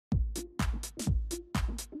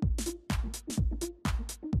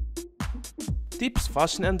Tips,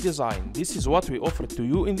 fashion and design. This is what we offer to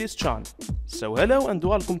you in this channel. So hello and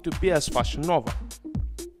welcome to PS Fashion Nova.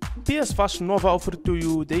 PS Fashion Nova offers to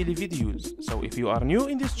you daily videos. So if you are new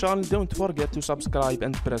in this channel, don't forget to subscribe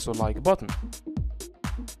and press the like button.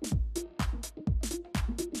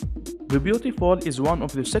 The Beautiful is one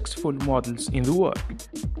of the successful models in the world.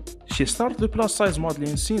 She started plus size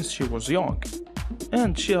modeling since she was young,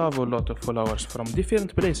 and she has a lot of followers from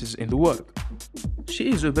different places in the world. She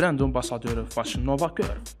is a brand ambassador of Fashion Nova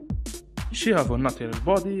Curve. She has a natural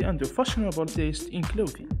body and a fashionable taste in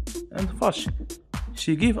clothing and fashion.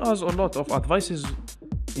 She gives us a lot of advices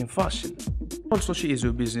in fashion. Also, she is a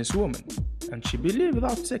businesswoman, and she believes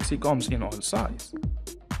that sexy comes in all sizes.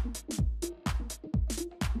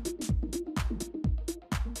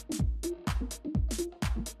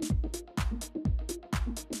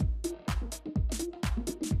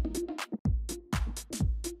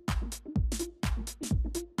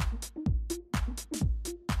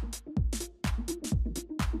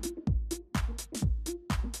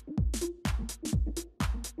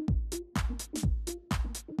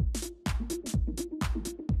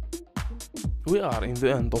 We are in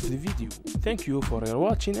the end of the video. Thank you for your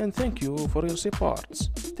watching and thank you for your support.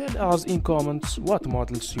 Tell us in comments what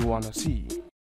models you wanna see.